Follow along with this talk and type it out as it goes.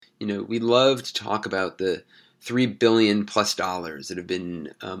we love to talk about the $3 billion plus that have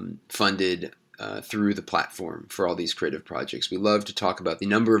been funded through the platform for all these creative projects. We love to talk about the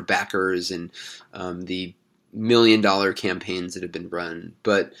number of backers and the $1 million campaigns that have been run.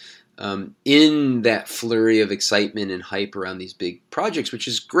 But in that flurry of excitement and hype around these big projects, which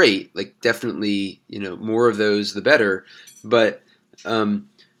is great, like definitely, more of those the better. But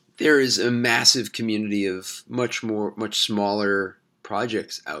there is a massive community of much smaller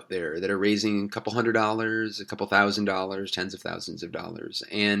projects out there that are raising a couple $100, a couple $1,000, tens of thousands of dollars.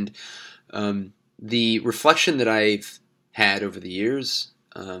 And the reflection that I've had over the years,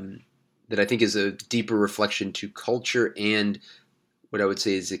 that I think is a deeper reflection to culture and what I would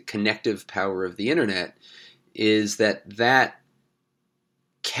say is the connective power of the internet, is that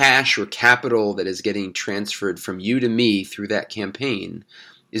cash or capital that is getting transferred from you to me through that campaign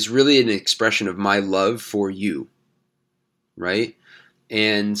is really an expression of my love for you, right?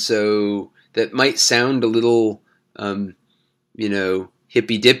 And so that might sound a little,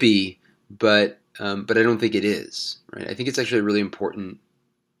 hippy-dippy, but I don't think it is, right? I think it's actually a really important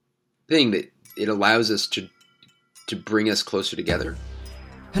thing that it allows us to bring us closer together.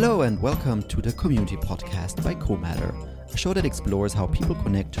 Hello and welcome to the Community Podcast by Co-Matter, a show that explores how people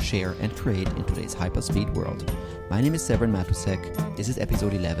connect, share, and create in today's hyperspeed world. My name is Severin Matusek, this is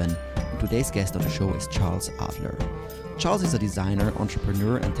episode 11, and today's guest on the show is Charles Adler. Charles is a designer,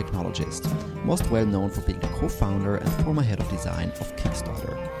 entrepreneur, and technologist, most well known for being the co-founder and former head of design of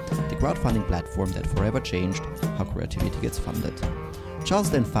Kickstarter, the crowdfunding platform that forever changed how creativity gets funded.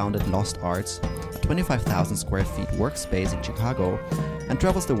 Charles then founded Lost Arts, a 25,000 square feet workspace in Chicago, and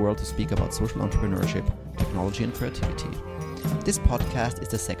travels the world to speak about social entrepreneurship, technology, and creativity. This podcast is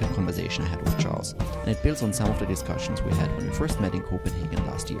the second conversation I had with Charles, and it builds on some of the discussions we had when we first met in Copenhagen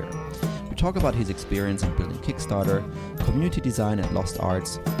last year. We talk about his experience in building Kickstarter, community design at Lost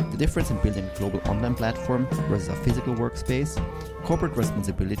Arts, the difference in building a global online platform versus a physical workspace, corporate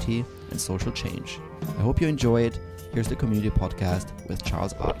responsibility, and social change. I hope you enjoy it. Here's the Community Podcast with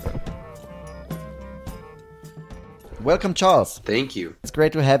Charles Adler. Welcome, Charles. Thank you. It's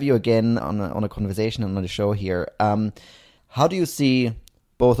great to have you again on a conversation on the show here. How do you see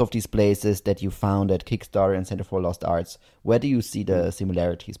both of these places that you founded, Kickstarter and Center for Lost Arts? Where do you see the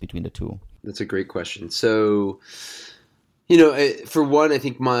similarities between the two? That's a great question. So, for one, I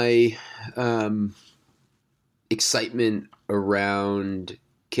think my excitement around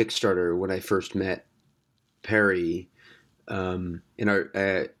Kickstarter when I first met Perry, and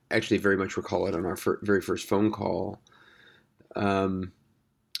I actually very much recall it on our very first phone call.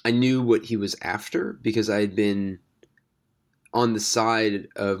 I knew what he was after because I had been on the side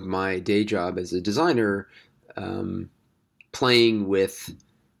of my day job as a designer, playing with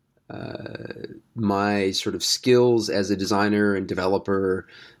my sort of skills as a designer and developer,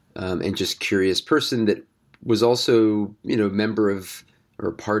 and just curious person that was also, member of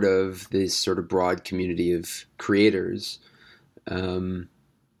or part of this sort of broad community of creators,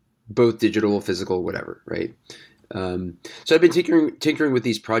 both digital, physical, whatever, right? So I've been tinkering with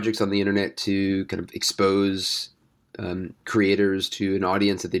these projects on the internet to kind of expose creators to an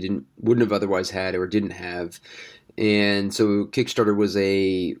audience that they wouldn't have otherwise had or didn't have. And so Kickstarter was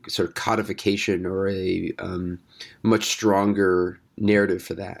a sort of codification or a much stronger narrative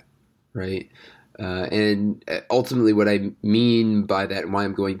for that, right? And ultimately what I mean by that and why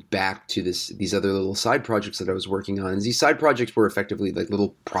I'm going back to these other little side projects that I was working on is these side projects were effectively like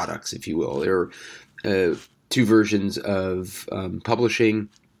little products, if you will. They were two versions of publishing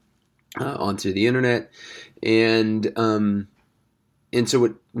onto the internet. And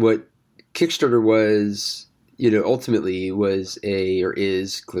so what Kickstarter was, ultimately was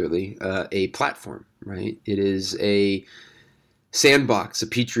is clearly a platform, right? It is a sandbox, a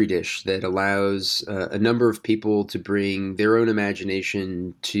petri dish that allows a number of people to bring their own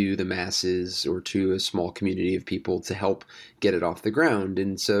imagination to the masses or to a small community of people to help get it off the ground.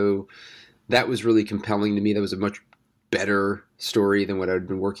 And so that was really compelling to me. That was a much better story than what I'd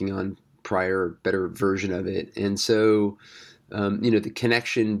been working on prior, better version of it. And so, the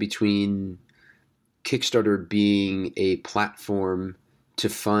connection between Kickstarter being a platform to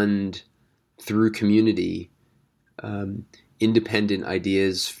fund through community, independent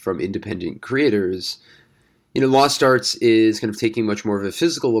ideas from independent creators. Lost Arts is kind of taking much more of a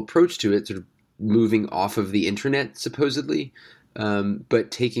physical approach to it, sort of moving off of the internet, supposedly,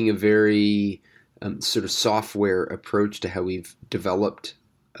 but taking a very sort of software approach to how we've developed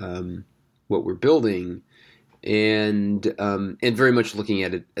what we're building, and very much looking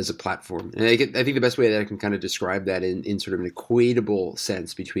at it as a platform. And I think the best way that I can kind of describe that in sort of an equatable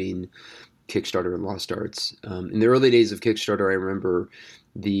sense between Kickstarter and Lost Arts. In the early days of Kickstarter, I remember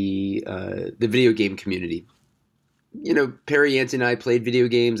the video game community. Perry, Yancey, and I played video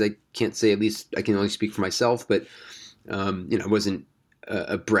games. I can't say, at least I can only speak for myself, but I wasn't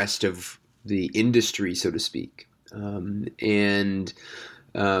abreast of the industry, so to speak. And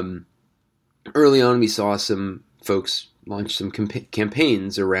early on, we saw some folks launch some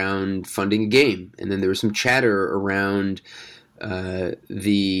campaigns around funding a game, and then there was some chatter around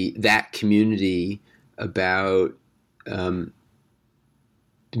that community about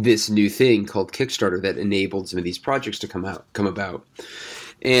this new thing called Kickstarter that enabled some of these projects to come about.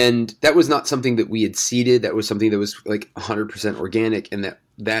 And that was not something that we had seeded. That was something that was like 100% organic, and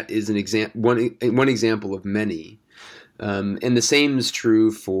that is one example of many. And the same is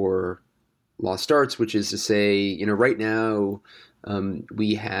true for Lost Arts, which is to say, right now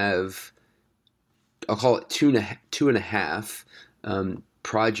we have, I'll call it two and a half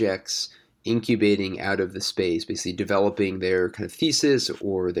projects incubating out of the space, basically developing their kind of thesis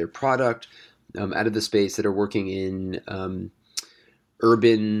or their product out of the space, that are working in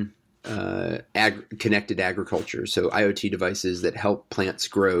urban connected agriculture. So IoT devices that help plants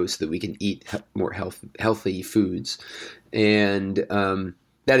grow so that we can eat more healthy foods. And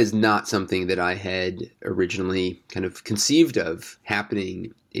that is not something that I had originally kind of conceived of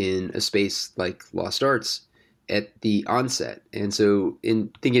happening in a space like Lost Arts at the onset. And so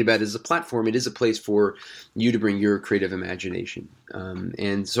in thinking about it as a platform, it is a place for you to bring your creative imagination.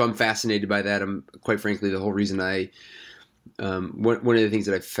 And so I'm fascinated by that. I'm quite frankly, the whole reason one of the things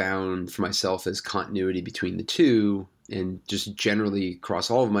that I found for myself as continuity between the two, and just generally across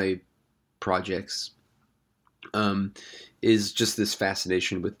all of my projects, is just this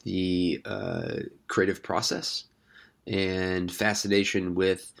fascination with the creative process, and fascination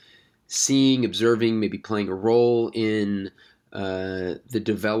with seeing, observing, maybe playing a role in the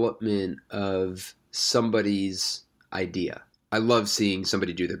development of somebody's idea. I love seeing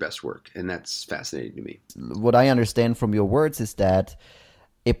somebody do their best work, and that's fascinating to me. What I understand from your words is that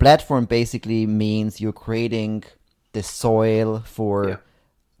a platform basically means you're creating the soil for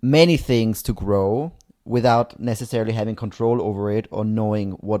many things to grow without necessarily having control over it or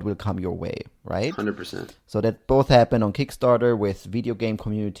knowing what will come your way, right? 100%. So that both happen on Kickstarter with video game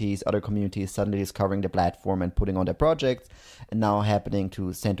communities, other communities suddenly discovering the platform and putting on their projects, and now happening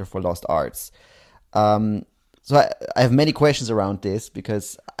to Center for Lost Arts. So I have many questions around this,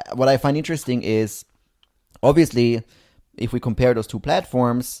 because what I find interesting is, obviously, if we compare those two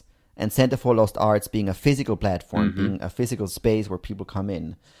platforms, and Center for Lost Arts being a physical platform, being a physical space where people come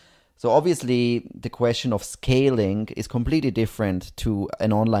in. So obviously, the question of scaling is completely different to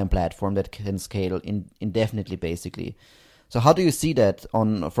an online platform that can scale indefinitely, basically. So how do you see that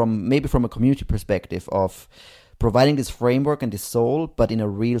from a community perspective of providing this framework and this soul, but in a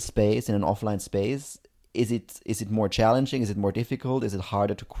real space, in an offline space? Is it more challenging? Is it more difficult? Is it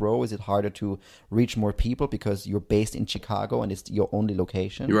harder to grow? Is it harder to reach more people because you're based in Chicago and it's your only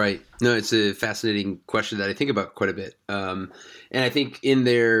location? Right. No, it's a fascinating question that I think about quite a bit. And I think in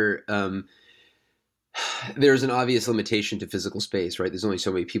there, there's an obvious limitation to physical space, right? There's only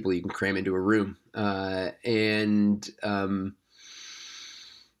so many people you can cram into a room. And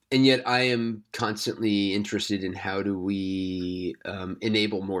yet I am constantly interested in how do we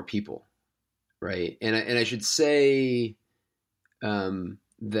enable more people. Right. And I should say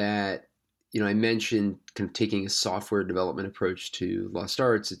that, I mentioned kind of taking a software development approach to Lost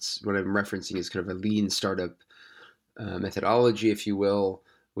Arts. It's what I'm referencing is kind of a lean startup methodology, if you will,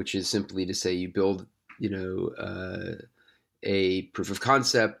 which is simply to say you build, a proof of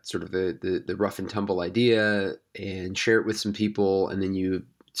concept, sort of the rough and tumble idea, and share it with some people, and then you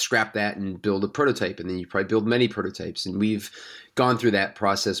scrap that and build a prototype, and then you probably build many prototypes. And we've gone through that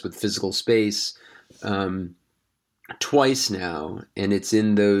process with physical space twice now, and it's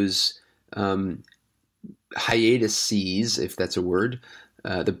in those hiatuses, if that's a word,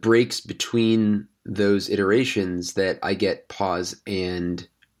 the breaks between those iterations, that I get pause and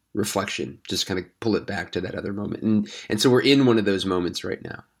reflection, just kind of pull it back to that other moment. And so we're in one of those moments right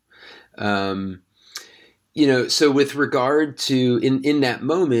now. So with regard to in that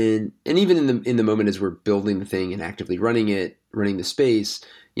moment, and even in the moment as we're building the thing and actively running the space,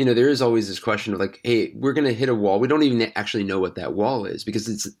 there is always this question of like, hey, we're going to hit a wall. We don't even actually know what that wall is,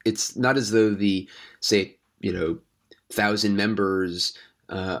 because it's not as though the, say, 1,000 members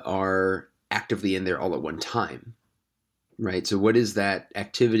are actively in there all at one time, right? So what is that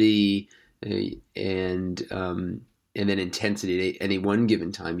activity, and and then intensity at any one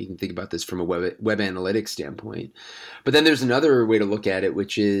given time. You can think about this from a web analytics standpoint. But then there's another way to look at it,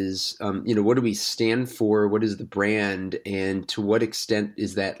 which is, what do we stand for? What is the brand? And to what extent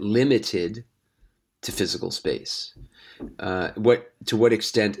is that limited to physical space? To what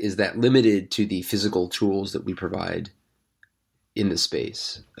extent is that limited to the physical tools that we provide in the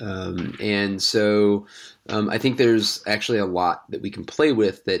space? And so I think there's actually a lot that we can play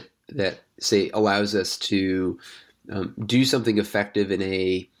with that say allows us to do something effective in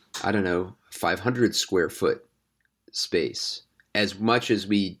a, 500 square foot space as much as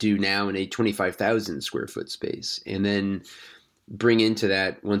we do now in a 25,000 square foot space. And then bring into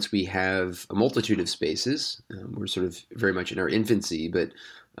that, once we have a multitude of spaces, we're sort of very much in our infancy, but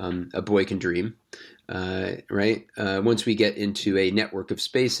a boy can dream, right? Once we get into a network of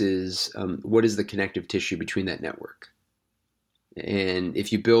spaces, what is the connective tissue between that network? And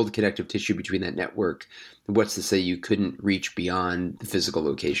if you build connective tissue between that network, what's to say you couldn't reach beyond the physical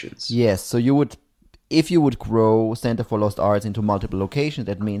locations? Yes, so if you would grow Center for Lost Arts into multiple locations,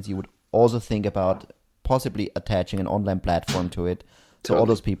 that means you would also think about possibly attaching an online platform to it, so all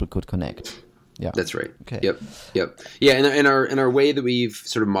those people could connect. Yeah, that's right. Okay. Yep. Yeah, and our way that we've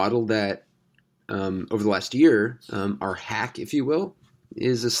sort of modeled that over the last year, our hack, if you will,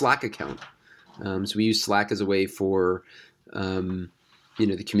 is a Slack account. So we use Slack as a way for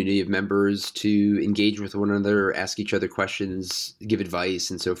the community of members to engage with one another, ask each other questions, give advice,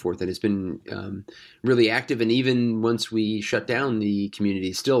 and so forth. And it's been really active. And even once we shut down, the community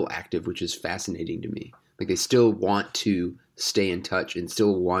is still active, which is fascinating to me. Like they still want to stay in touch and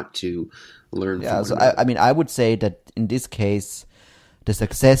still want to learn. Yeah. So I would say that in this case, the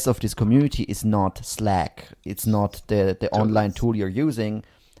success of this community is not Slack. It's not the online tool you're using.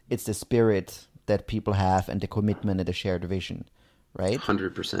 It's the spirit that people have and the commitment and the shared vision, right?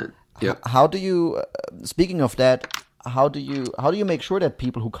 100%. Yeah. How do you, speaking of that, how do you make sure that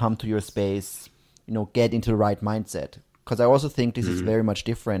people who come to your space, get into the right mindset? Because I also think this is very much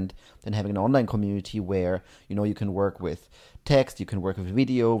different than having an online community where, you can work with text, you can work with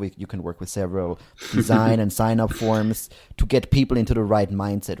video, you can work with several design and sign up forms to get people into the right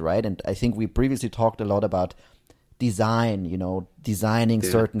mindset, right? And I think we previously talked a lot about design, designing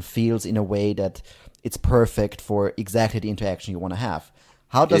certain fields in a way that it's perfect for exactly the interaction you want to have.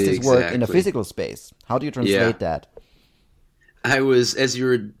 How does this work in a physical space? How do you translate that? I was, as you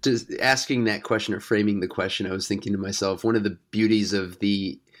were just asking that question or framing the question, I was thinking to myself, one of the beauties of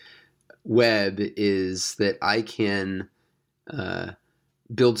the web is that I can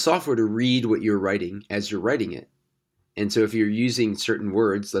build software to read what you're writing as you're writing it. And so if you're using certain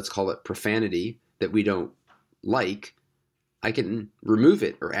words, let's call it profanity, that we don't like, I can remove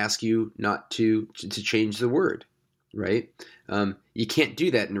it or ask you not to change the word, right? You can't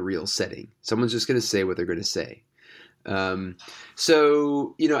do that in a real setting. Someone's just going to say what they're going to say.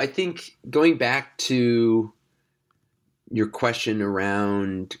 So, I think going back to your question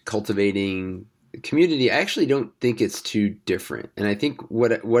around cultivating community, I actually don't think it's too different. And I think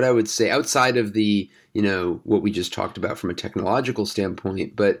what I would say outside of the, what we just talked about from a technological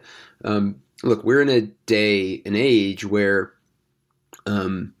standpoint, but look, we're in an age where I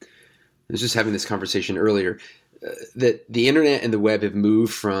was just having this conversation earlier, that the internet and the web have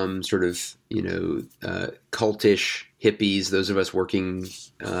moved from sort of, cultish hippies, those of us working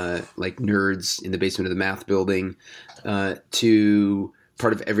like nerds in the basement of the math building, to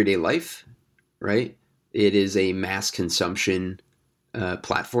part of everyday life, right? It is a mass consumption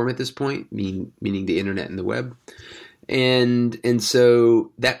platform at this point, meaning the internet and the web. And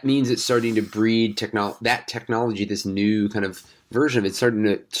so that means it's starting to breed technology, this new kind of version of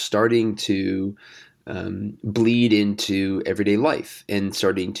it, starting to bleed into everyday life and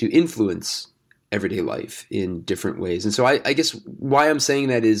starting to influence everyday life in different ways. And so I guess why I'm saying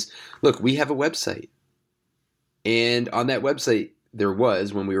that is, look, we have a website, and on that website there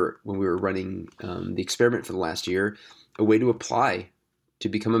was, when we were running the experiment for the last year, a way to apply to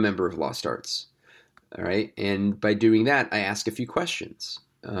become a member of Lost Arts. All right. And by doing that, I ask a few questions,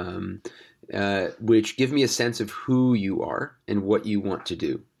 which give me a sense of who you are and what you want to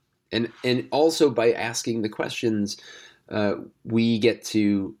do. And also by asking the questions, we get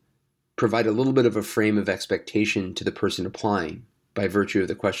to provide a little bit of a frame of expectation to the person applying by virtue of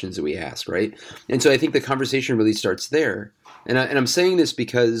the questions that we ask, right? And so I think the conversation really starts there. And I'm saying this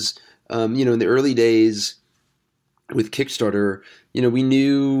because, in the early days with Kickstarter, we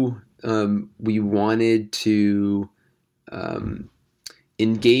knew we wanted to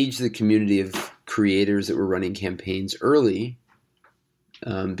engage the community of creators that were running campaigns early,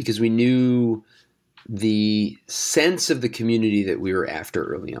 because we knew the sense of the community that we were after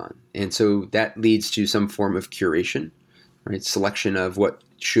early on. And so that leads to some form of curation, right? Selection of what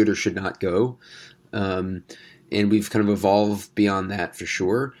should or should not go. And we've kind of evolved beyond that for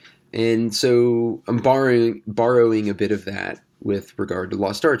sure. And so I'm borrowing a bit of that with regard to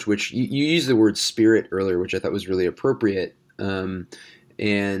Lost Arts, which you used the word spirit earlier, which I thought was really appropriate. There's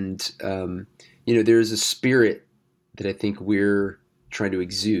a spirit that I think we're trying to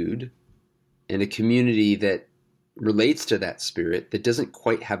exude, and a community that relates to that spirit that doesn't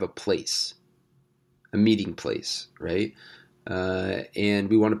quite have a place, a meeting place, right? And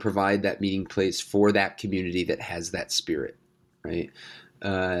we want to provide that meeting place for that community that has that spirit, right?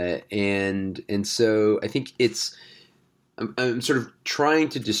 And so I think I'm sort of trying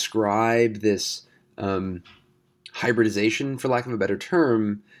to describe this hybridization, for lack of a better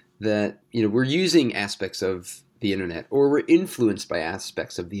term, that we're using aspects of the internet, or we're influenced by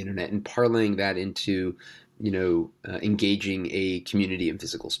aspects of the internet, and parlaying that into engaging a community in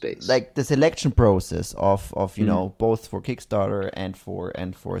physical space. Like the selection process of both for Kickstarter and for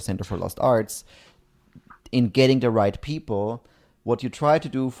Center for Lost Arts, in getting the right people, what you try to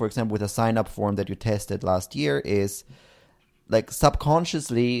do, for example, with a sign-up form that you tested last year, is like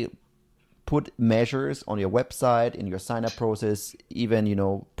subconsciously put measures on your website, in your sign-up process,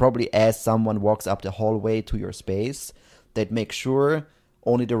 even, probably as someone walks up the hallway to your space, that make sure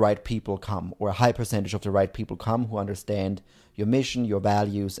only the right people come, or a high percentage of the right people come who understand your mission, your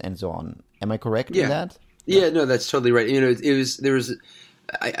values, and so on. Am I correct in that? Yeah, no, that's totally right.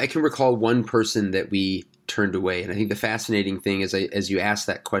 I can recall one person that we turned away, and I think the fascinating thing is, as you ask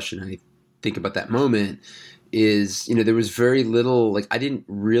that question, I think about that moment, is there was very little, like, I didn't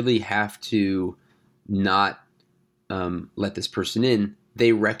really have to not let this person in.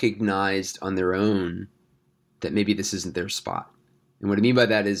 They recognized on their own that maybe this isn't their spot. And what I mean by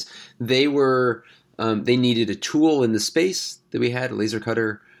that is they needed a tool in the space that we had, a laser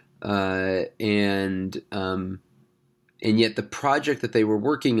cutter, and yet the project that they were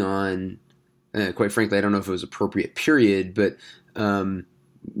working on, quite frankly, I don't know if it was appropriate, period, but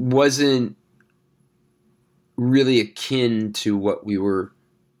wasn't really akin to what we were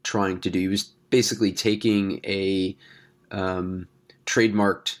trying to do. He was basically taking a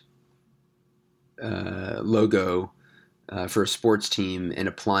trademarked logo for a sports team and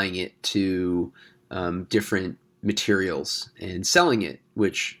applying it to different materials and selling it,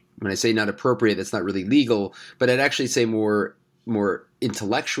 which, when I say not appropriate, that's not really legal, but I'd actually say more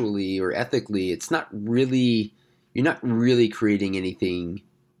intellectually or ethically, you're not really creating anything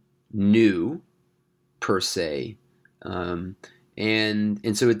new per se. And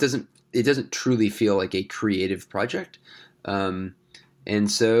so it doesn't truly feel like a creative project.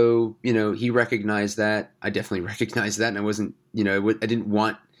 And so, he recognized that. I definitely recognized that. And I wasn't, I didn't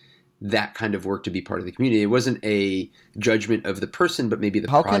want that kind of work to be part of the community. It wasn't a judgment of the person, but maybe the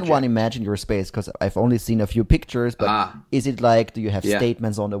project. How can one imagine your space? Because I've only seen a few pictures, but is it like, do you have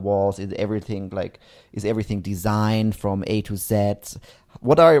statements on the walls? Is everything designed from A to Z?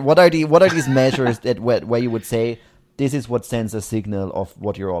 What are these measures that where you would say this is what sends a signal of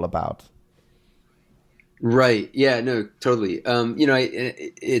what you're all about? Right. Yeah. No. Totally.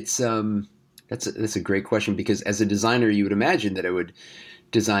 That's a great question, because as a designer, you would imagine that I would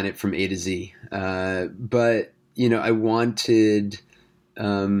design it from A to Z. But I wanted.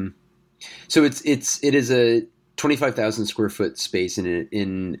 So it is a 25,000 square foot space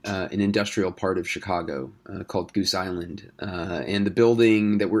in an industrial part of Chicago called Goose Island, and the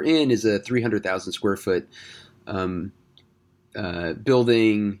building that we're in is a 300,000 square foot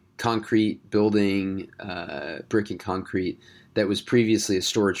building. Concrete building, brick and concrete, that was previously a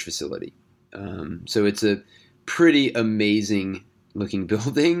storage facility. So it's a pretty amazing looking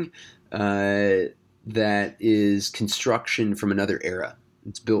building that is construction from another era.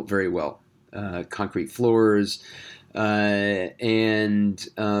 It's built very well. Concrete floors, and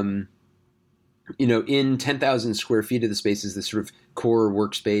in 10,000 square feet of the space is this sort of core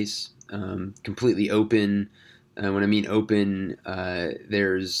workspace, completely open. When I mean open,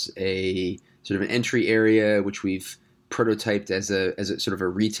 there's a sort of an entry area which we've prototyped as a sort of a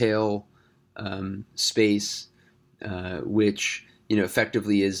retail space, which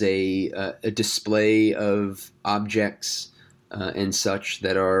effectively is a display of objects and such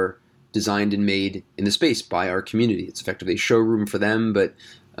that are designed and made in the space by our community. It's effectively a showroom for them, but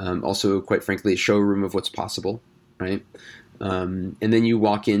also, quite frankly, a showroom of what's possible, right? And then you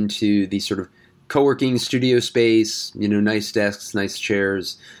walk into the sort of co-working studio space, nice desks, nice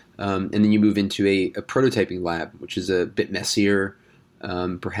chairs, and then you move into a prototyping lab, which is a bit messier,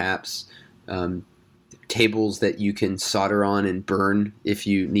 perhaps. Tables that you can solder on and burn if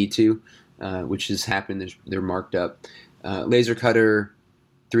you need to, which has happened. They're marked up. Laser cutter,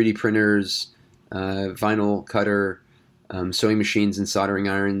 3D printers, vinyl cutter, sewing machines and soldering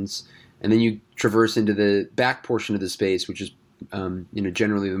irons. And then you traverse into the back portion of the space, which is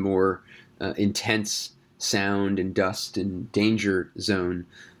generally the more intense sound and dust and danger zone,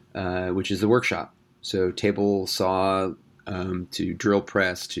 which is the workshop. So table saw to drill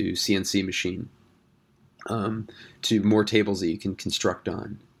press to CNC machine, to more tables that you can construct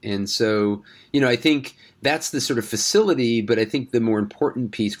on. And so, I think that's the sort of facility, but I think the more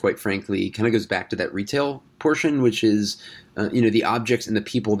important piece, quite frankly, kind of goes back to that retail portion, which is, the objects and the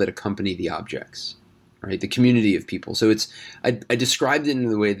people that accompany the objects, right? The community of people. So I described it in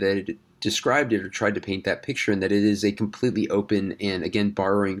the way that it described it, or tried to paint that picture, and that it is a completely open, and again,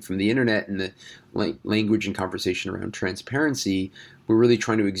 borrowing from the internet and the language and conversation around transparency, we're really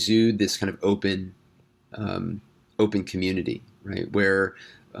trying to exude this kind of open community, right? Where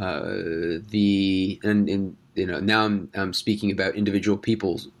now I'm speaking about individual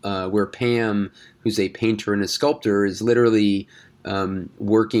people, where Pam, who's a painter and a sculptor, is literally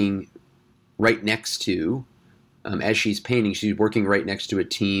working right next to, as she's painting, she's working right next to a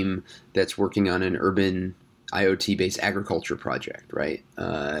team that's working on an urban IoT-based agriculture project, right?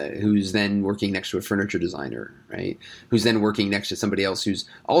 Who's then working next to a furniture designer, right? Who's then working next to somebody else who's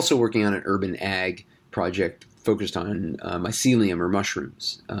also working on an urban ag project focused on mycelium or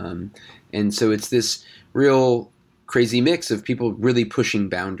mushrooms. And so it's this real crazy mix of people really pushing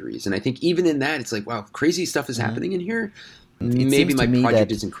boundaries. And I think even in that, it's like, wow, crazy stuff is happening in here. Maybe my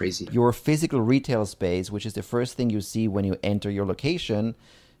project isn't crazy. Your physical retail space, which is the first thing you see when you enter your location,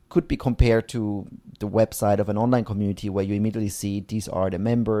 could be compared to the website of an online community where you immediately see these are the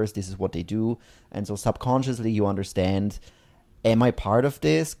members, this is what they do. And so subconsciously you understand, am I part of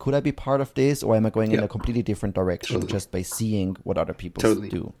this? Could I be part of this? Or am I going in a completely different direction just by seeing what other people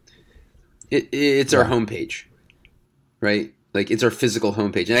do? It's our homepage, right? Like, it's our physical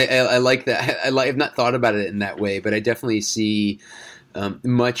homepage. And I like that. I've not thought about it in that way, but I definitely see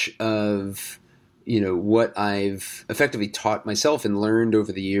much of, what I've effectively taught myself and learned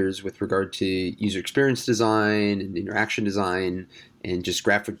over the years with regard to user experience design and interaction design and just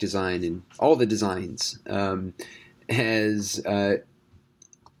graphic design and all the designs as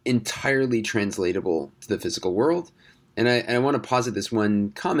entirely translatable to the physical world. And I want to posit this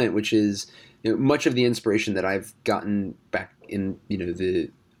one comment, which is, much of the inspiration that I've gotten back in, the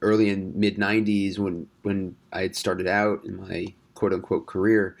early and mid 90s when I had started out in my quote unquote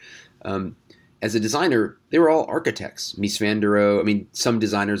career, as a designer, they were all architects. Mies van der Rohe, some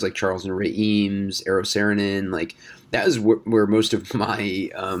designers like Charles and Ray Eames, Eero Saarinen, like that is where most of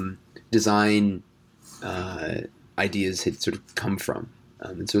my design ideas had sort of come from.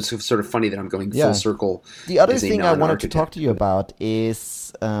 And so it's sort of funny that I'm going full circle. The other thing I wanted to talk to you about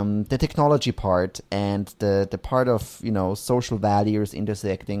is the technology part and the part of, social values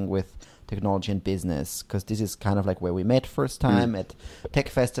intersecting with technology and business, because this is kind of like where we met first time at Tech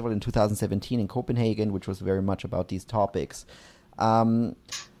Festival in 2017 in Copenhagen, which was very much about these topics. So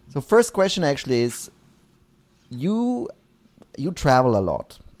first question actually is, you travel a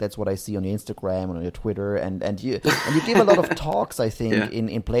lot. That's what I see on your Instagram and on your Twitter, and you give a lot of talks, I think,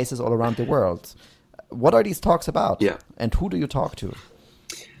 in places all around the world. What are these talks about? Yeah. And who do you talk to?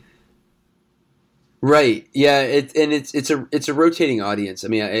 Right. Yeah. It's a rotating audience.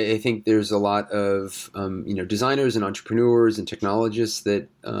 I think there's a lot of designers and entrepreneurs and technologists that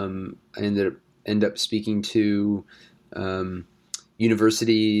I end up speaking to.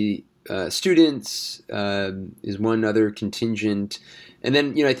 University students is one other contingent. And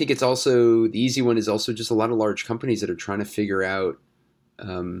then, I think it's also, the easy one is also just a lot of large companies that are trying to figure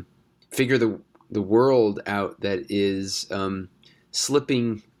the world out that is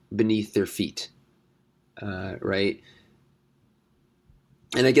slipping beneath their feet, right?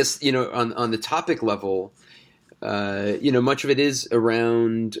 And I guess, on the topic level, much of it is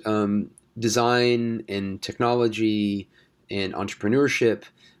around design and technology and entrepreneurship.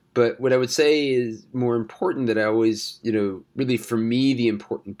 But what I would say is more important, that I always, really for me, the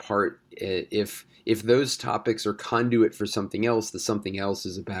important part, if those topics are conduit for something else, the something else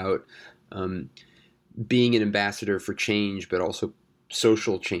is about being an ambassador for change, but also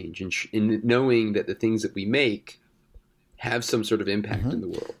social change, and knowing that the things that we make have some sort of impact in the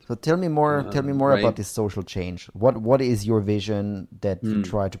world. So tell me more about this social change. What is your vision that you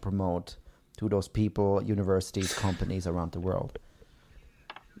try to promote to those people, universities, companies around the world?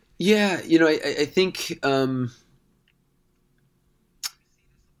 Yeah, I think, and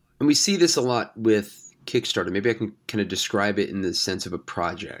we see this a lot with Kickstarter. Maybe I can kind of describe it in the sense of a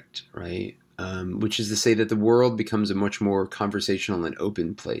project, right? which is to say that the world becomes a much more conversational and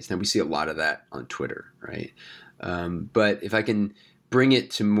open place. Now, we see a lot of that on Twitter, right? But if I can bring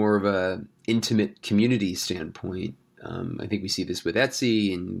it to more of a intimate community standpoint, I think we see this with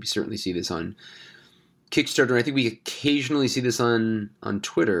Etsy, and we certainly see this on Kickstarter. I think we occasionally see this on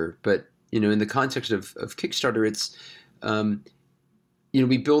Twitter, but in the context of Kickstarter, it's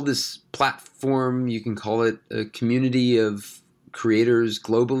we build this platform. You can call it a community of creators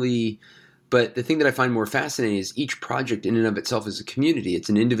globally. But the thing that I find more fascinating is each project in and of itself is a community. It's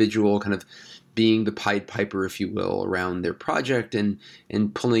an individual kind of being the Pied Piper, if you will, around their project and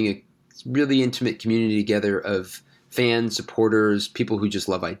pulling a really intimate community together of fans, supporters, people who just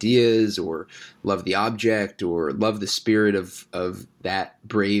love ideas or love the object or love the spirit of that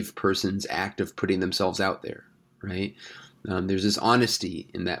brave person's act of putting themselves out there, right? There's this honesty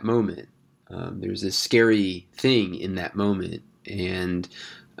in that moment. There's this scary thing in that moment. And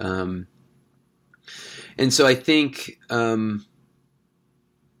so I think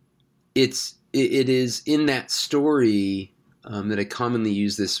it is in that story that I commonly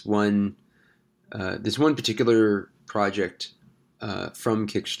use this one particular project from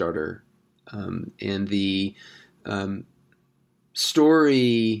Kickstarter, and the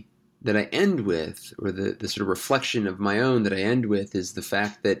story that I end with, or the sort of reflection of my own that I end with, is the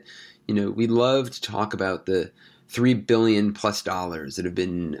fact that we love to talk about the $3 billion plus that have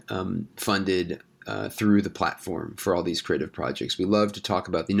been funded through the platform for all these creative projects. We love to talk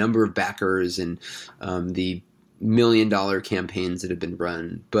about the number of backers and the $1 million campaigns that have been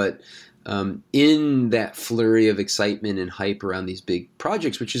run. But in that flurry of excitement and hype around these big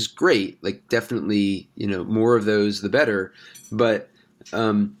projects, which is great, like definitely, more of those, the better. But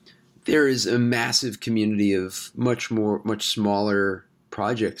there is a massive community of much smaller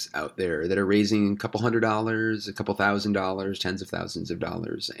projects out there that are raising a couple $100, a couple $1,000, tens of thousands of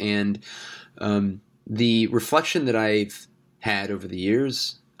dollars. And the reflection that I've had over the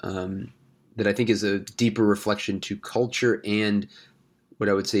years, that I think is a deeper reflection to culture and what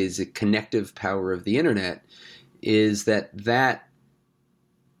I would say is the connective power of the internet, is that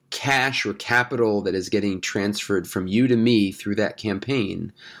cash or capital that is getting transferred from you to me through that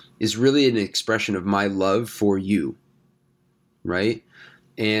campaign is really an expression of my love for you, right?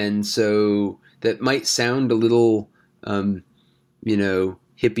 And so that might sound a little,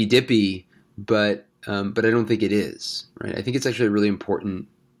 hippy dippy, but I don't think it is, right? I think it's actually a really important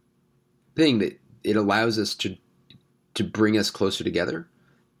thing that it allows us to bring us closer together,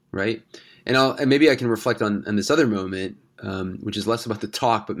 right? And maybe I can reflect on this other moment, which is less about the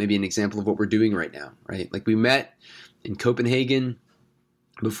talk, but maybe an example of what we're doing right now, right? Like we met in Copenhagen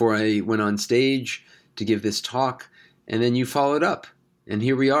before I went on stage to give this talk, and then you followed up. And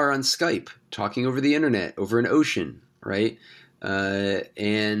here we are on Skype, talking over the internet, over an ocean, right?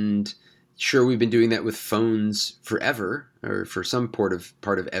 And sure, we've been doing that with phones forever, or for some part of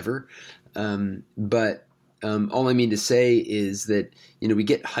ever. But all I mean to say is that, we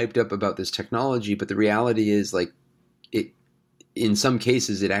get hyped up about this technology, but the reality is, like, in some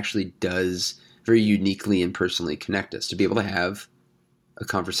cases, it actually does very uniquely and personally connect us to be able to have a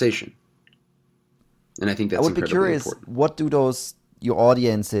conversation. And I think that's incredibly important. I would be curious, what do your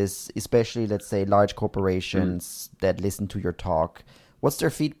audiences, especially, let's say, large corporations that listen to your talk, what's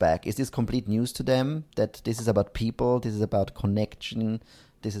their feedback? Is this complete news to them, that this is about people, this is about connection,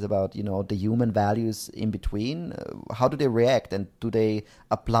 this is about, the human values in between? How do they react, and do they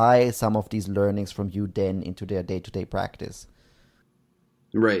apply some of these learnings from you then into their day-to-day practice?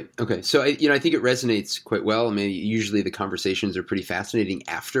 Right. Okay. So, I think it resonates quite well. I mean, usually the conversations are pretty fascinating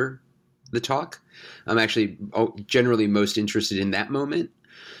after the talk. I'm actually generally most interested in that moment.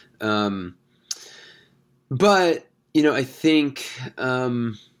 But, I think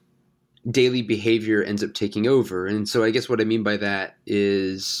daily behavior ends up taking over. And so I guess what I mean by that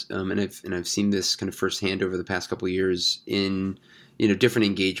is, and I've seen this kind of firsthand over the past couple of years in, different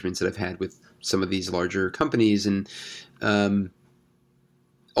engagements that I've had with some of these larger companies. And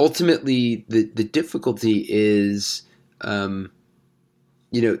ultimately, the difficulty is,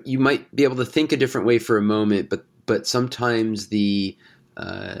 you might be able to think a different way for a moment, but sometimes the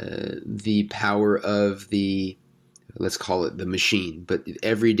power of the, let's call it the machine, but the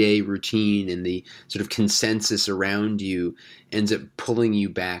everyday routine and the sort of consensus around you ends up pulling you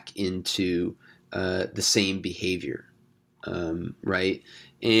back into the same behavior, right?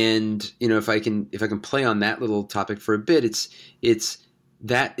 And if I can play on that little topic for a bit, it's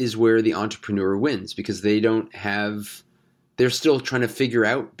that is where the entrepreneur wins, because they're still trying to figure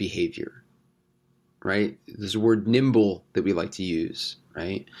out behavior, right? There's a word nimble that we like to use,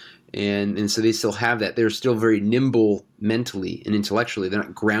 right? And so they still have that. They're still very nimble mentally and intellectually. They're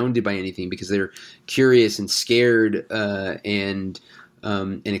not grounded by anything because they're curious and scared and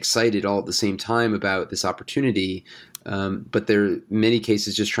excited all at the same time about this opportunity. But they're in many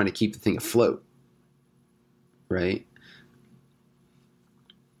cases just trying to keep the thing afloat, right?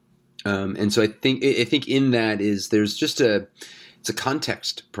 And so I think in that there's just it's a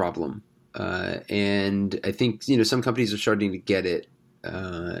context problem, and I think some companies are starting to get it.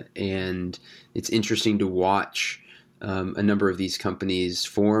 And it's interesting to watch a number of these companies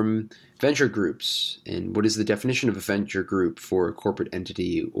form venture groups. And what is the definition of a venture group for a corporate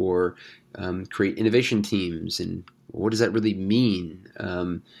entity, or create innovation teams? And what does that really mean?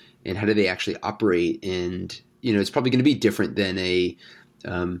 And how do they actually operate? And it's probably going to be different than a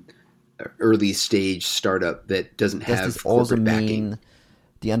early stage startup that doesn't have Does this also corporate backing. mean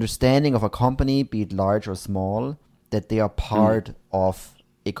the understanding of a company, be it large or small, that they are part of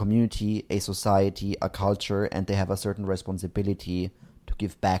a community, a society, a culture, and they have a certain responsibility to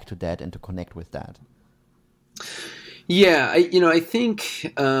give back to that and to connect with that? Yeah, I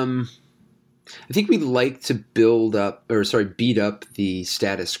think we like to beat up the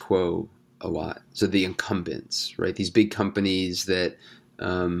status quo a lot. So the incumbents, right? These big companies that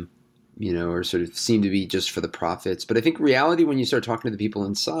are sort of seem to be just for the profits. But I think reality, when you start talking to the people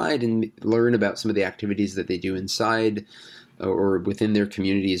inside and learn about some of the activities that they do inside or within their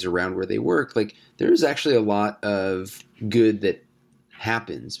communities around where they work, like there's actually a lot of good that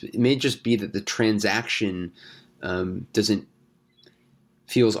happens. It may just be that the transaction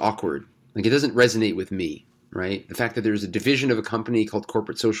feels awkward. Like it doesn't resonate with me, right? The fact that there's a division of a company called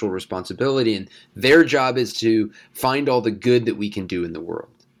corporate social responsibility, and their job is to find all the good that we can do in the world.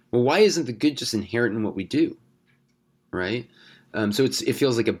 Well, why isn't the good just inherent in what we do, right? So it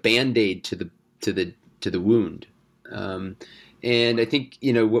feels like a Band-Aid to the wound. And I think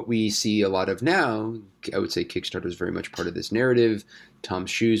what we see a lot of now, I would say Kickstarter is very much part of this narrative. Tom's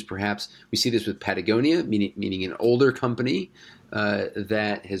Shoes, perhaps. We see this with Patagonia, meaning an older company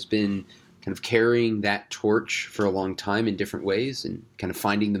that has been kind of carrying that torch for a long time in different ways and kind of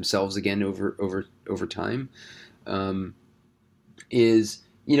finding themselves again over time. Is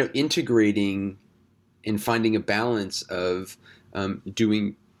integrating and finding a balance of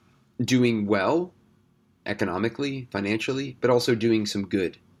doing well economically, financially, but also doing some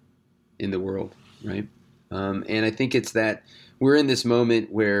good in the world, right? And I think it's that we're in this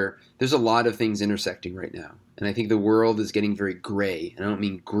moment where there's a lot of things intersecting right now. And I think the world is getting very gray. And I don't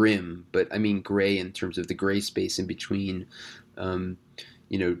mean grim, but I mean gray in terms of the gray space in between,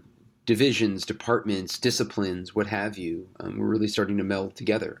 divisions, departments, disciplines, what have you. We're really starting to meld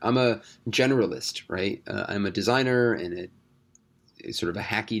together. I'm a generalist, right? I'm a designer and a sort of a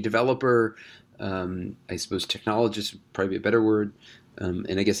hacky developer. I suppose technologist would probably be a better word.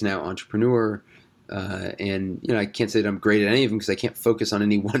 And I guess now entrepreneur. And I can't say that I'm great at any of them because I can't focus on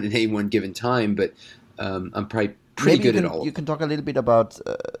any one at any one given time, but I'm probably pretty good at all. You can talk a little bit about,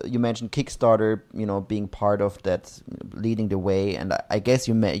 you mentioned Kickstarter, being part of that, leading the way. And I guess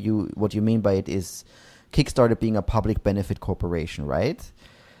what you mean by it is Kickstarter being a public benefit corporation, right?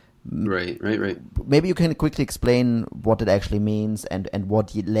 Right. Maybe you can quickly explain what it actually means and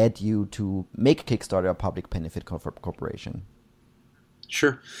what led you to make Kickstarter a public benefit corporation.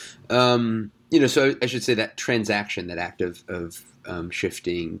 Sure. So I should say that transaction, that act of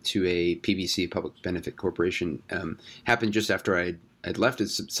shifting to a PBC, public benefit corporation, happened just after I'd left.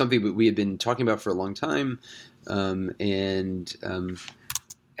 It's something that we had been talking about for a long time, and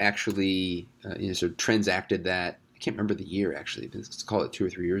actually, sort of transacted that. I can't remember the year actually, but let's call it 2 or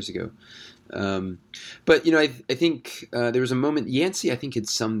 3 years ago. But I think there was a moment. Yancey, I think, had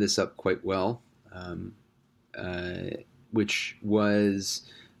summed this up quite well, which was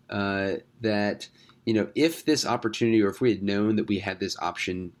that if this opportunity, or if we had known that we had this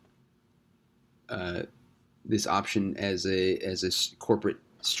option as a corporate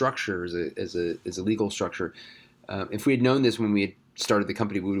structure, as a legal structure, if we had known this when we had started the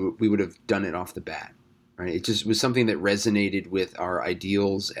company, we would have done it off the bat. Right? It just was something that resonated with our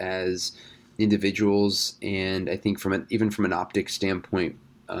ideals as individuals, and I think even from an optics standpoint,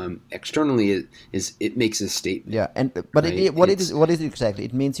 externally, it makes a statement. Yeah, right? What is it exactly?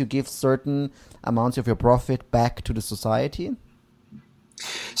 It means you give certain amounts of your profit back to the society.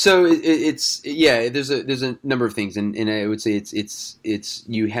 So there's a number of things, and I would say it's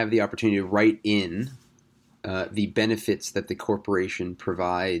you have the opportunity to write in the benefits that the corporation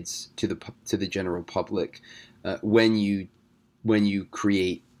provides to the general public when you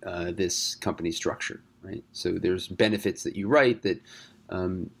create this company structure, right? So there's benefits that you write that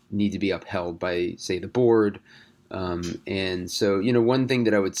need to be upheld by, say, the board, And so, one thing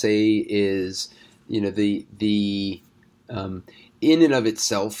that I would say is, the in and of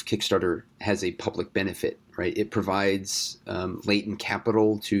itself, Kickstarter has a public benefit, right? It provides latent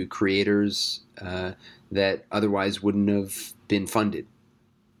capital to creators that otherwise wouldn't have been funded,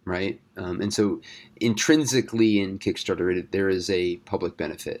 right? And so intrinsically in Kickstarter, there is a public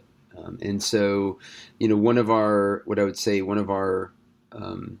benefit. And so, one of our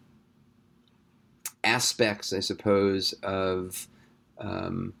aspects, I suppose, of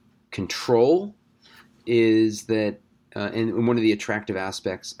control is that, and one of the attractive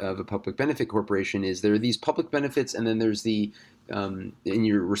aspects of a public benefit corporation is there are these public benefits, and then there's the in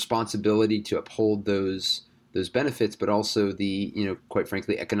your responsibility to uphold those benefits, but also the quite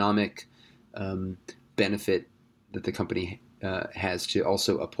frankly economic benefit that the company has to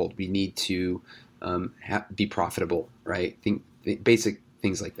also uphold. We need to be profitable, right? Basic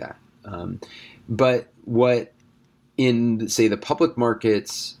things like that. But what in, say, the public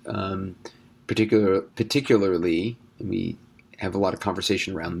markets, particularly, and we have a lot of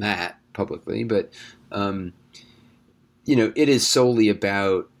conversation around that publicly, but it is solely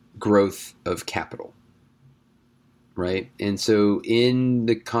about growth of capital, right? And so in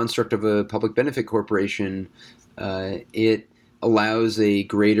the construct of a public benefit corporation, it allows a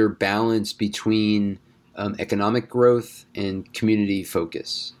greater balance between economic growth and community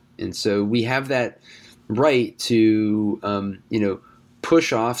focus. And so we have that right to,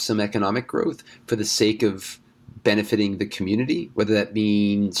 push off some economic growth for the sake of benefiting the community, whether that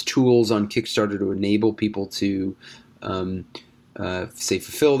means tools on Kickstarter to enable people to, say,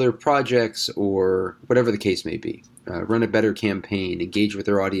 fulfill their projects or whatever the case may be, run a better campaign, engage with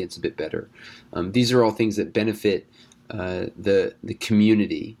their audience a bit better. These are all things that benefit the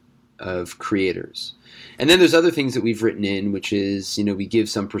community of creators. And then there's other things that we've written in, which is, we give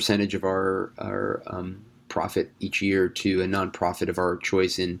some percentage of our profit each year to a nonprofit of our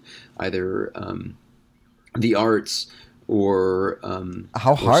choice in either the arts or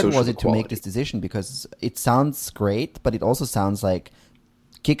how hard was it to make this decision? Because it sounds great, but it also sounds like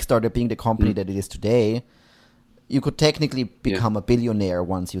Kickstarter, being the company that it is today, you could technically become a billionaire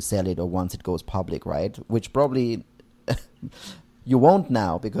once you sell it or once it goes public, right? Which probably you won't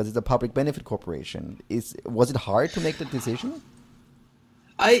now because it's a public benefit corporation. Was it hard to make the decision?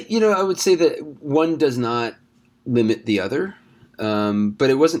 I would say that one does not limit the other, but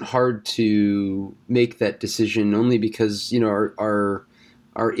it wasn't hard to make that decision only because our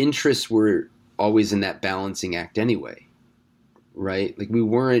interests were always in that balancing act anyway, right? Like we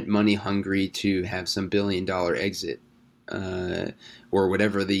weren't money hungry to have some $1 billion exit or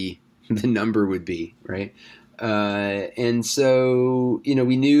whatever the number would be, right? And so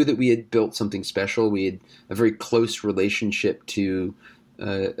we knew that we had built something special. We had a very close relationship to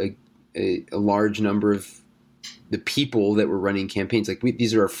a large number of the people that were running campaigns. Like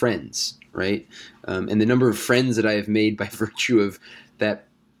these are our friends, right? And the number of friends that I have made by virtue of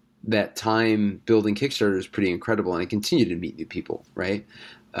that time building Kickstarter is pretty incredible. And I continue to meet new people, right?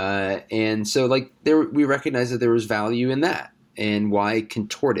 And so we recognized that there was value in that, and why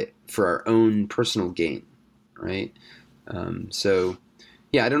contort it for our own personal gain, right? So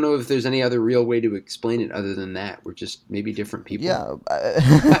yeah, I don't know if there's any other real way to explain it other than that. We're just maybe different people. Yeah,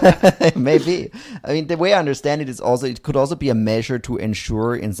 maybe. I mean, the way I understand it is also, it could also be a measure to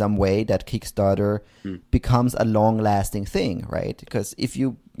ensure in some way that Kickstarter becomes a long-lasting thing, right? Because if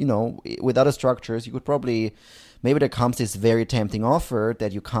with other structures, you could probably, maybe there comes this very tempting offer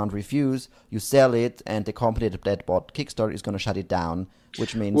that you can't refuse, you sell it, and the company that bought Kickstarter is going to shut it down,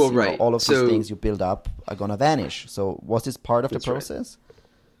 which means all of these things you build up are going to vanish. So was this part of the process? Right.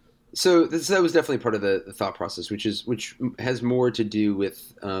 So that was definitely part of the thought process, which has more to do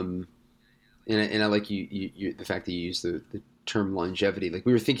with, and I like you the fact that you use the term longevity. Like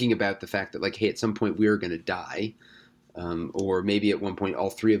we were thinking about the fact that hey, at some point we are going to die, or maybe at one point all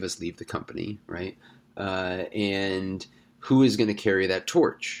three of us leave the company, right? And who is going to carry that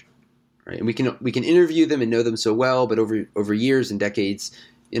torch, right? And we can interview them and know them so well, but over years and decades,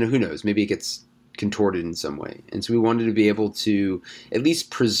 who knows? Maybe it gets contorted in some way. And so we wanted to be able to at least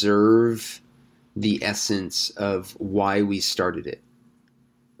preserve the essence of why we started it,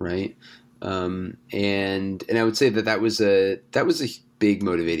 right? And I would say that was a big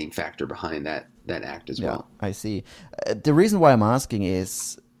motivating factor behind that act as well. I see. The reason why I'm asking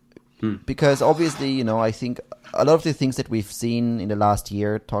is because obviously, I think a lot of the things that we've seen in the last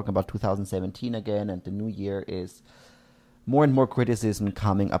year, talking about 2017 again and the new year, is more and more criticism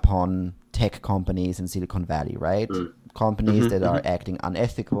coming upon tech companies in Silicon Valley, right? companies that are acting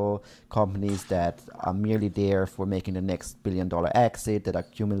unethical, companies that are merely there for making the next billion-dollar exit, that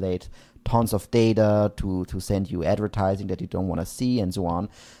accumulate tons of data to send you advertising that you don't want to see, and so on.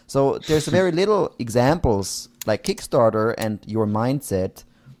 So there's very little examples like Kickstarter and your mindset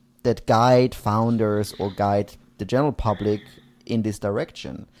that guide founders or guide the general public in this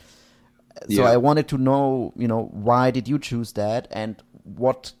direction. So I wanted to know, why did you choose that, and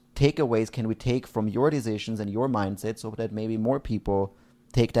what takeaways can we take from your decisions and your mindset so that maybe more people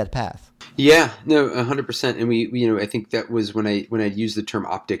take that path? Yeah, no, 100%. And we I think that was when I used the term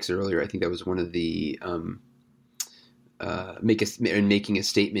optics earlier. I think that was one of the making a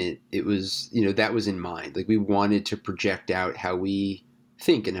statement. It was that was in mind. Like we wanted to project out how we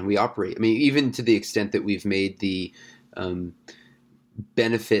think and how we operate. I mean, even to the extent that we've made the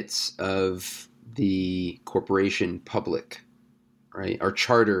benefits of the corporation public. Right, our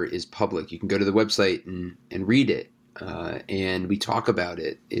charter is public. You can go to the website and read it, and we talk about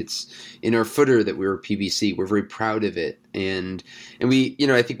it. It's in our footer that we're a PBC. We're very proud of it, and we,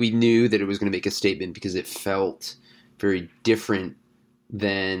 I think we knew that it was going to make a statement because it felt very different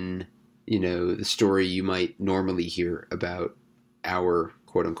than the story you might normally hear about our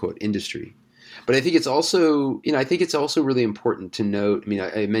quote unquote industry. But I think it's also, really important to note. I mean,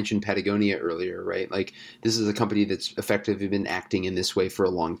 I mentioned Patagonia earlier, right? Like this is a company that's effectively been acting in this way for a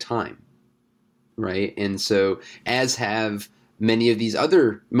long time, right? And so, as have many of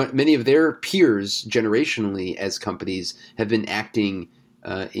their peers generationally, as companies have been acting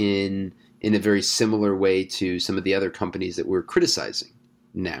in a very similar way to some of the other companies that we're criticizing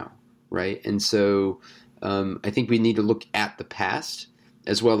now, right? And so, I think we need to look at the past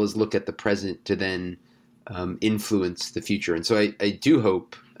as well as look at the present to then influence the future. And so I do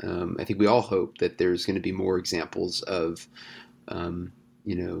hope, I think we all hope that there's going to be more examples of,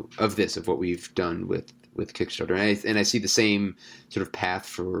 of this, of what we've done with Kickstarter. And I see the same sort of path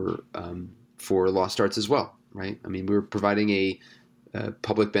for Lost Arts as well, right? I mean, we're providing a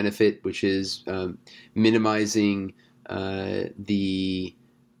public benefit, which is minimizing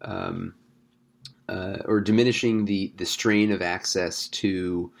or diminishing the strain of access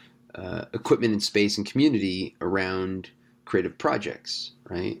to equipment and space and community around creative projects,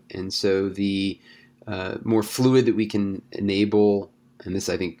 right? And so the more fluid that we can enable, and I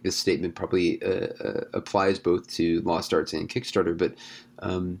think this statement probably applies both to Lost Arts and Kickstarter, but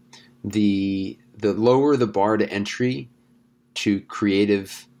the lower the bar to entry to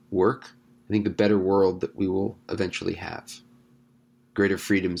creative work, I think the better world that we will eventually have, greater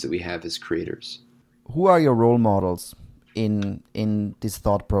freedoms that we have as creators. Who are your role models in this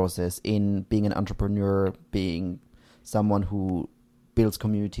thought process, in being an entrepreneur, being someone who builds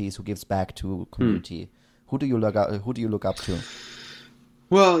communities, who gives back to community? Who do you look up to?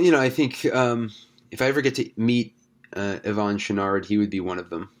 Well, I think if I ever get to meet Yvon Chouinard, he would be one of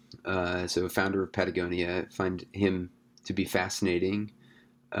them. So founder of Patagonia, I find him to be fascinating.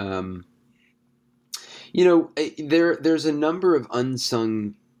 There's a number of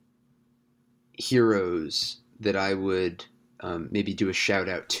unsung heroes that I would maybe do a shout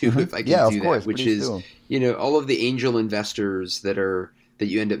out to if I can do that, which is all of the angel investors that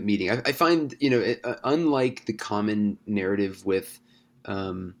you end up meeting. I find unlike the common narrative with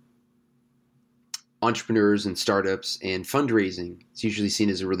entrepreneurs and startups and fundraising, it's usually seen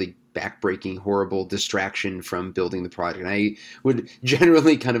as a really backbreaking, horrible distraction from building the project. And I would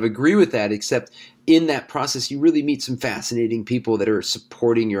generally kind of agree with that, except in that process, you really meet some fascinating people that are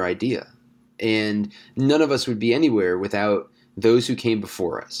supporting your idea. And none of us would be anywhere without those who came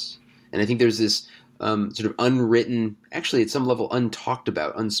before us. And I think there's this sort of unwritten, actually at some level untalked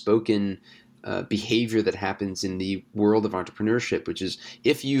about, unspoken behavior that happens in the world of entrepreneurship, which is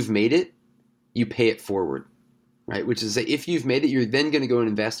if you've made it, you pay it forward, right? Which is that if you've made it, you're then going to go and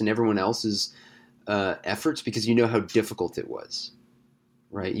invest in everyone else's efforts because you know how difficult it was,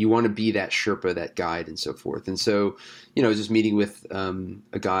 right? You want to be that Sherpa, that guide, and so forth. And so, I was just meeting with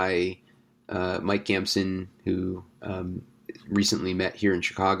a guy, Mike Gamson, who recently met here in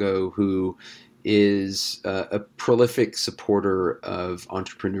Chicago, who is a prolific supporter of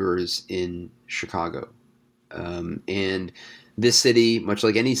entrepreneurs in Chicago. And this city, much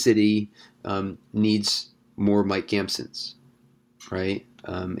like any city, needs more Mike Gamsons, right?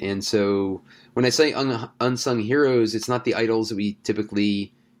 And so when I say unsung heroes, it's not the idols that we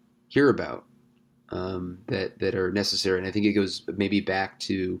typically hear about that are necessary. And I think it goes maybe back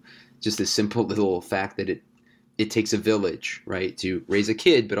to just the simple little fact that it takes a village, right, to raise a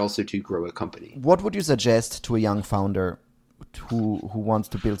kid, but also to grow a company. What would you suggest to a young founder who wants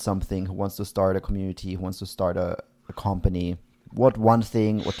to build something, who wants to start a community, who wants to start a company? What one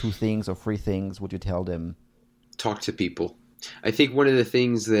thing or two things or three things would you tell them talk to people. I think one of the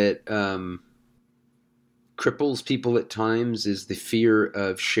things that cripples people at times is the fear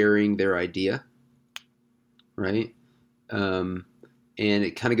of sharing their idea, right? And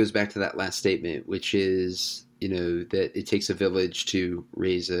it kind of goes back to that last statement, which is, that it takes a village to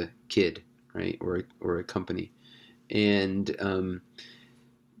raise a kid, right? Or a company. And,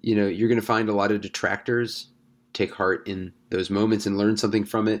 you're going to find a lot of detractors take heart in those moments and learn something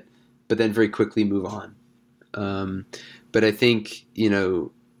from it, but then very quickly move on. But I think, you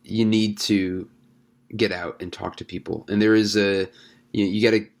need to get out and talk to people. And there is you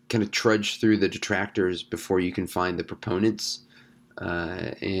got to kind of trudge through the detractors before you can find the proponents.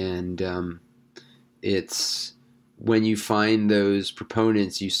 It's when you find those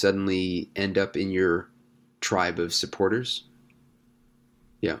proponents, you suddenly end up in your tribe of supporters.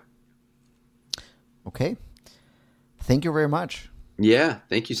 Yeah. Okay. Thank you very much. Yeah.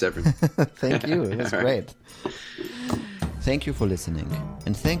 Thank you, Severin. Thank you. It was great. Thank you for listening.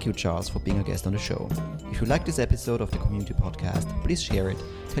 And thank you, Charles, for being a guest on the show. If you like this episode of the Community Podcast, please share it,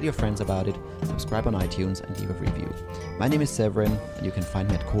 tell your friends about it, subscribe on iTunes, and leave a review. My name is Severin, and you can find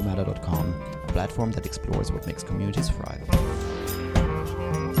me at comatter.com, a platform that explores what makes communities thrive.